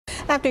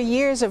After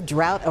years of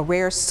drought, a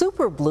rare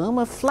super bloom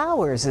of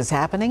flowers is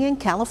happening in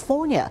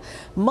California.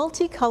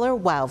 Multicolor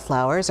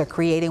wildflowers are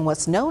creating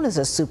what's known as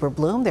a super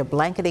bloom. They're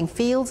blanketing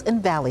fields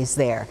and valleys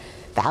there.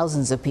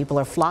 Thousands of people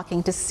are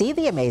flocking to see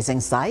the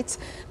amazing sights.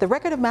 The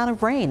record amount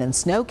of rain and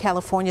snow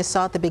California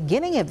saw at the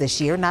beginning of this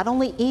year not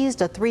only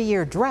eased a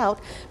 3-year drought,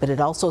 but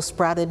it also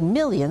sprouted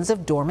millions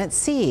of dormant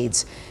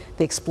seeds.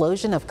 The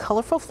explosion of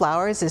colorful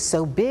flowers is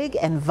so big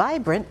and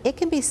vibrant, it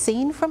can be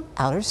seen from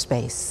outer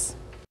space.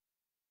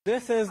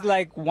 This is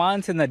like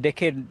once in a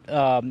decade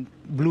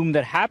bloom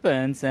that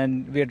happens,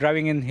 and we are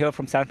driving in here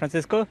from San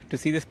Francisco to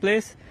see this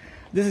place.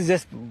 This is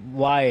just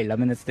wild. I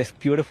mean, it's just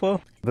beautiful.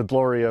 The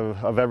glory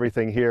of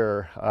everything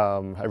here,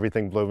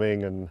 everything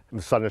blooming, and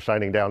the sun is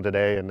shining down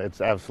today, and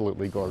it's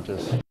absolutely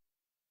gorgeous.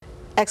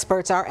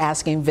 Experts are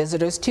asking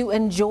visitors to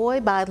enjoy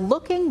by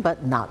looking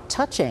but not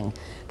touching.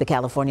 The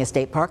California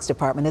State Parks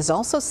Department has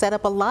also set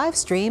up a live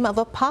stream of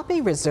a poppy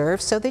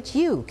reserve so that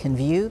you can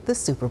view the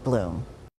super bloom.